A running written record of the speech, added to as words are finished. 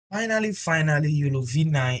Finally,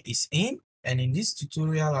 YOLOv9 is in, and in this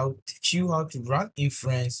tutorial, I'll teach you how to run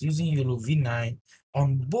inference using YOLOv9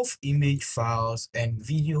 on both image files and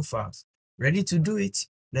video files. Ready to do it?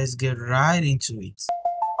 Let's get right into it.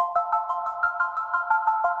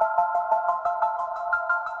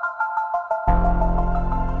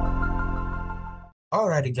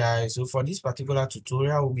 Alrighty guys, so for this particular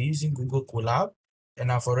tutorial, we'll be using Google Colab,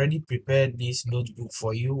 and I've already prepared this notebook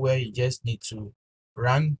for you where you just need to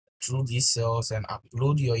run through these cells and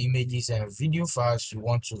upload your images and video files you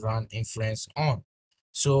want to run inference on.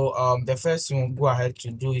 So the first thing we'll go ahead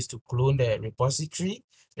to do is to clone the repository.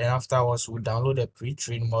 Then afterwards, we'll download a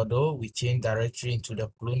pre-trained model, we change directory into the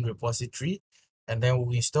clone repository, and then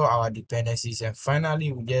we'll install our dependencies, and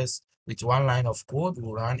finally we just with one line of code,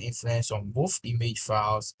 we'll run inference on both image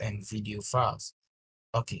files and video files.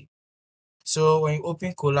 Okay, so when you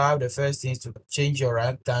open Colab, the first thing is to change your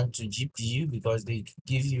runtime to GPU because they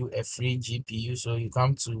give you a free GPU. So you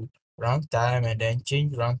come to runtime and then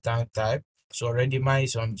change runtime type. So already mine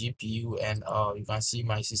is on GPU, and you can see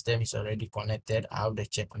my system is already connected. I have the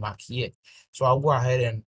check mark here. So I'll go ahead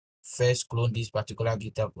and first clone this particular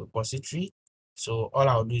GitHub repository. So all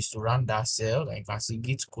I'll do is to run that cell, and you can see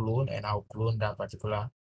git clone, and I'll clone that particular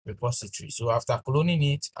repository. So after cloning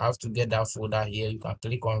it, I have to get that folder here. You can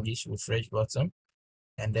click on this refresh button,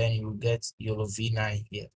 and then you will get YOLOv9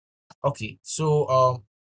 here. Okay, so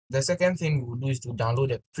the second thing we'll do is to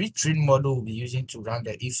download a pre-trained model we'll be using to run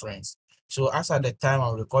the inference. So as at the time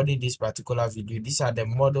I'm recording this particular video, these are the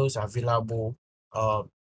models available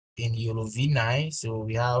in YOLOv9. So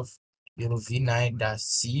we have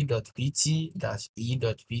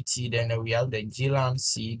YOLOv9-c.pt-e.pt, then we have the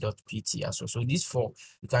glam-c.pt as well. So these four,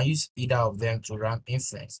 you can use either of them to run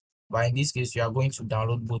inference. But in this case, we are going to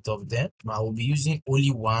download both of them. But I will be using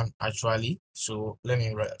only one actually. So let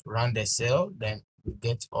me run the cell, then we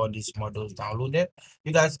get all these models downloaded.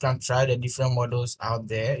 You guys can try the different models out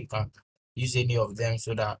there. You can use any of them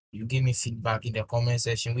so that you give me feedback in the comment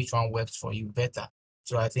section which one works for you better.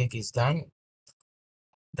 So I think it's done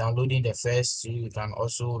downloading the first two. You can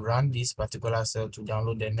also run this particular cell to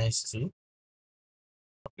download the next two.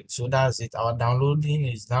 Okay, so that's it. Our downloading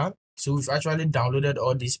is done. So we've actually downloaded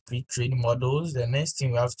all these pre-trained models. The next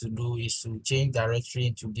thing we have to do is to change directory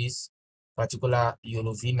into this particular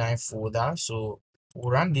YOLOv9 folder. So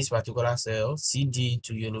we'll run this particular cell cd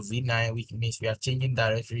into YOLOv9, which means we are changing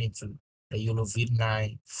directory into the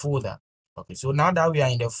YOLOv9 folder. Okay, so now that we are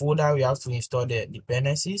in the folder, we have to install the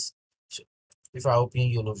dependencies. So if I open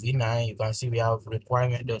YOLOv9, you can see we have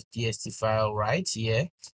requirement.txt file right here,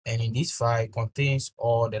 and in this file it contains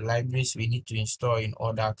all the libraries we need to install in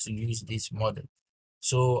order to use this model.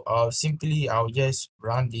 So simply I'll just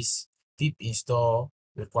run this pip install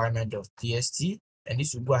requirement.txt, and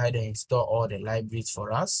this will go ahead and install all the libraries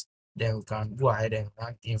for us. Then we can go ahead and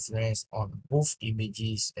run inference on both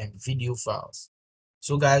images and video files.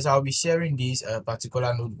 So guys, I'll be sharing this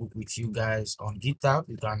particular notebook with you guys on GitHub.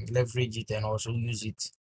 You can leverage it and also use it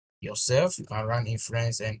yourself. You can run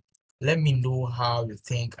inference and let me know how you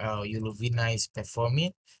think YOLOv9 is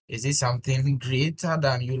performing. Is it something greater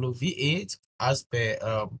than YOLOv8 as per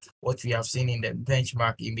what we have seen in the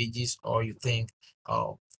benchmark images, or you think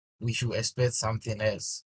we should expect something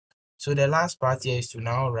else? So the last part here is to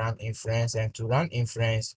now run inference, and to run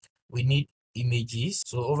inference we need images.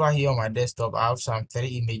 So over here on my desktop I have some 3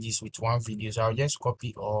 images with 1 video, so I'll just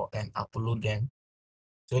copy all and upload them.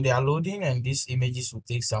 So they are loading, and these images will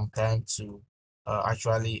take some time to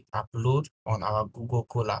actually upload on our Google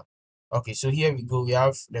Colab. Okay, so here we go. We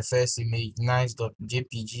have the first image,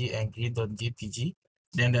 nice.jpg and great.jpg.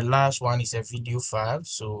 Then the last one is a video file.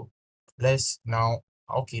 So let's now,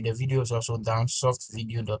 okay, the video is also down, soft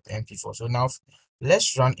video.mp4. So now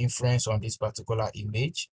let's run inference on this particular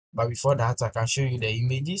image. But before that, I can show you the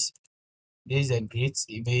images. This is a great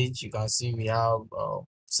image. You can see we have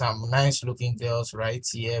some nice looking girls right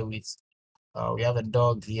here with we have a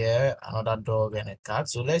dog here, another dog, and a cat.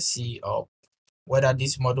 So let's see whether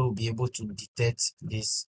this model will be able to detect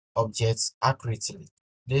these objects accurately.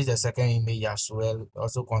 This is the second image as well. It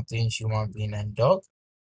also contains human being and dog.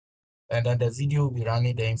 And then the video we'll be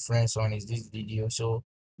running the inference on is this video. So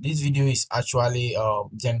this video is actually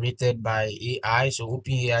generated by AI. So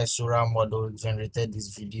OpenAI Sora model generated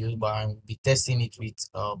this video, but I'll be testing it with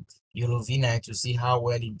YOLOv9 to see how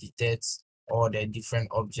well it detects all the different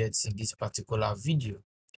objects in this particular video.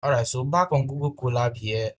 All right, so back on Google Colab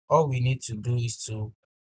here, all we need to do is to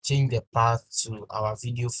change the path to our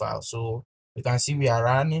video file. So you can see we are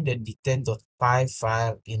running the detect.py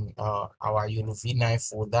file in our YOLOv9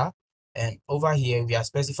 folder. And over here, we are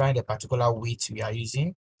specifying the particular weight we are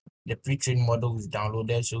using. the pre-trained model we've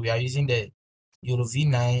downloaded. So we are using the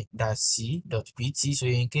YOLOv9-c.pt. So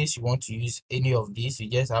in case you want to use any of these, you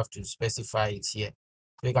just have to specify it here.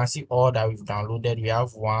 So you can see all that we've downloaded. We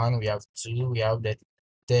have one, we have two, we have the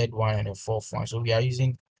third one, and the fourth one. So we are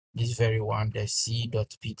using this very one, the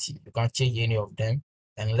c.pt. You can change any of them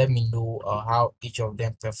and let me know how each of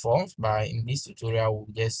them performs. But in this tutorial,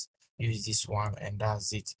 we'll just use this one, and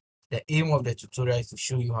that's it. The aim of the tutorial is to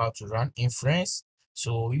show you how to run inference,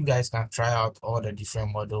 so you guys can try out all the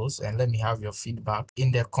different models and let me have your feedback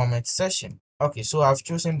in the comment section. Okay, so I've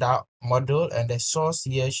chosen that model, and the source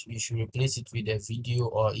here, you should replace it with the video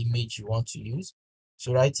or image you want to use.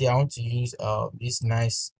 So right here, I want to use this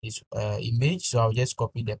nice image, so I'll just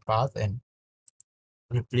copy the path and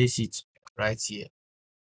replace it right here.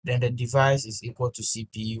 Then the device is equal to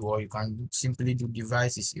CPU, or you can simply do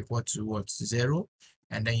device is equal to what, 0,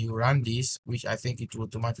 and then you run this, which I think it will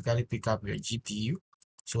automatically pick up your GPU.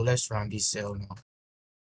 So let's run this cell now.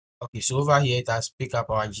 Okay, so over here it has picked up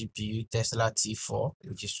our GPU Tesla T4,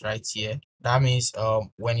 which is right here. That means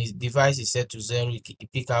when its device is set to 0,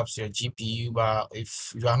 it picks up your GPU, but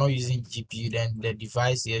if you are not using GPU, then the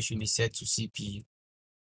device here should be set to CPU.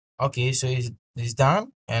 Okay, so it's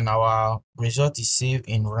done, and our result is saved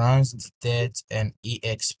in runs, detect, and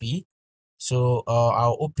exp. So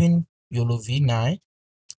I'll open YOLOv9.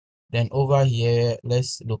 Then over here,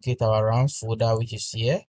 let's locate our runs folder, which is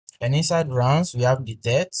here. And inside runs, we have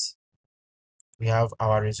detect. We have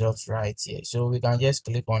our results right here. So we can just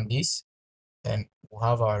click on this, and we'll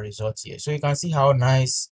have our results here. So you can see how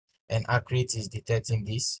nice and accurate is detecting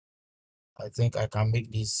this. I think I can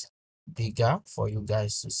make this bigger for you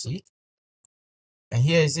guys to see. And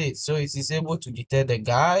here is it. So it is able to detect the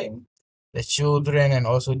guy, the children, and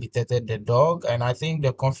also detected the dog. And I think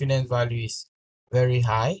the confidence value is very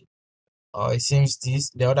high. It seems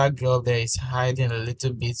the other girl there is hiding a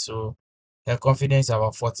little bit, so her confidence is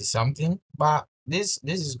about 40 something. But this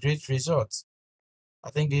is great results.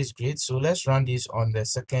 I think this is great. So let's run this on the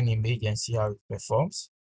second image and see how it performs.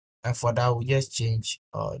 And for that, we just change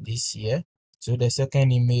this here. So the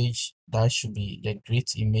second image, that should be the grid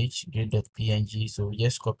image, grid.png. So we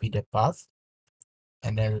just copy the path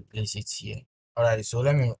and then replace it here. All right, so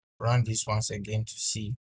let me run this once again to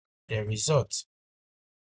see the result.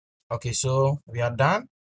 Okay, so we are done,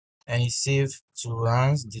 and it's saved to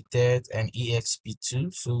runs, detect, and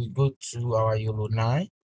exp2. So we go to our YOLO9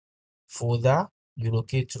 folder, you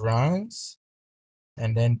locate runs,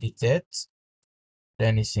 and then detect,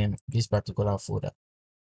 then it's in this particular folder.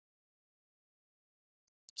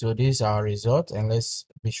 So this is our result, and let's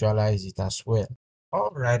visualize it as well.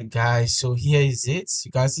 All right, guys, so here is it.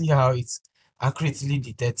 You can see how it's accurately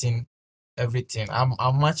detecting everything.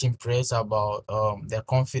 I'm much impressed about the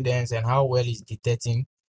confidence and how well it's detecting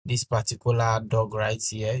this particular dog right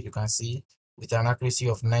here. You can see with an accuracy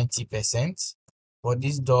of 90%. But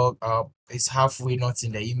this dog is halfway not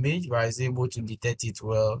in the image, but is able to detect it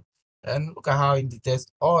well. And look at how it detects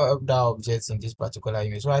all of the objects in this particular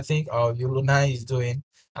image. So I think YOLO9 is doing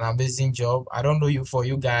an amazing job. I don't know, for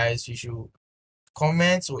you guys, you should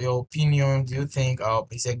comment your opinion. Do you think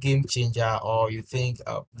it's a game changer, or you think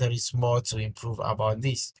there is more to improve about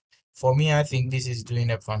this? For me, I think this is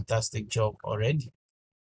doing a fantastic job already.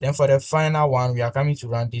 Then for the final one, we are coming to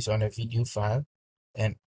run this on a video file,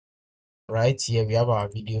 and right here we have our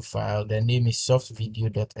video file. The name is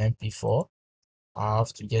softvideo.mp4. I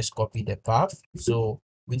have to just copy the path. So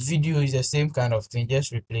with video is the same kind of thing,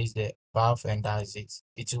 just replace the path and that's it.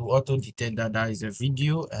 It will auto detect that is a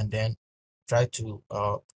video, and then try to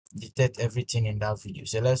detect everything in that video.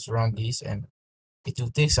 So let's run this, and it will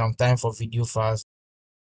take some time for video files.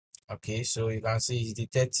 Okay, so you can see it's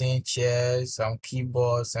detecting chairs, some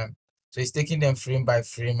keyboards, and so it's taking them frame by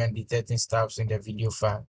frame and detecting stuff in the video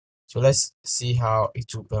file. So let's see how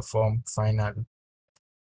it will perform finally.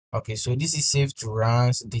 Okay, so this is saved to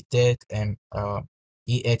runs, detect, and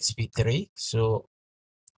exp3. So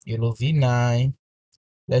YOLOv9,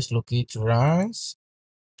 let's locate runs,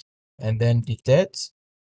 and then detect,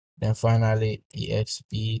 then finally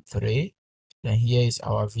exp3. Then here is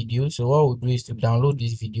our video. So what we'll do is to download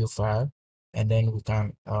this video file, and then we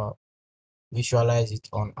can visualize it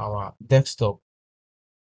on our desktop.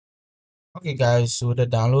 Okay guys, so the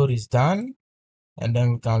download is done, and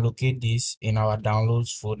then we can locate this in our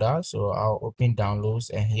downloads folder. So I'll open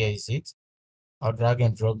downloads, and here is it. I'll drag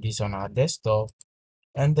and drop this on our desktop,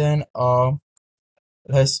 and then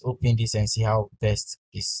let's open this and see how best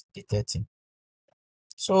is detecting.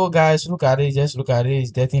 So guys, look at it, just look at it.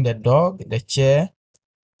 It's detecting the dog, the chair,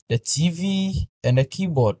 the TV, and the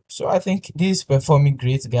keyboard. So I think this is performing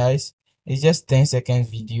great, guys. It's just 10-second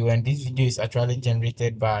video, and this video is actually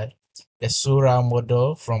generated by the Sora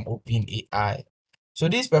model from OpenAI. So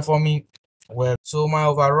this is performing well. So my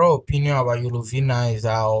overall opinion about YOLOv9 is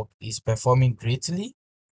how it's performing greatly.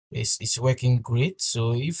 It's working great.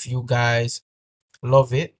 So if you guys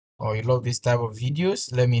love it or you love this type of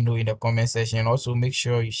videos, let me know in the comment section. Also make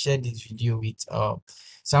sure you share this video with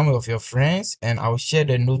some of your friends, and I'll share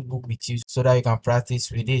the notebook with you so that you can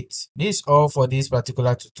practice with it. This is all for this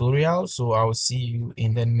particular tutorial, so I'll see you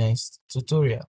in the next tutorial.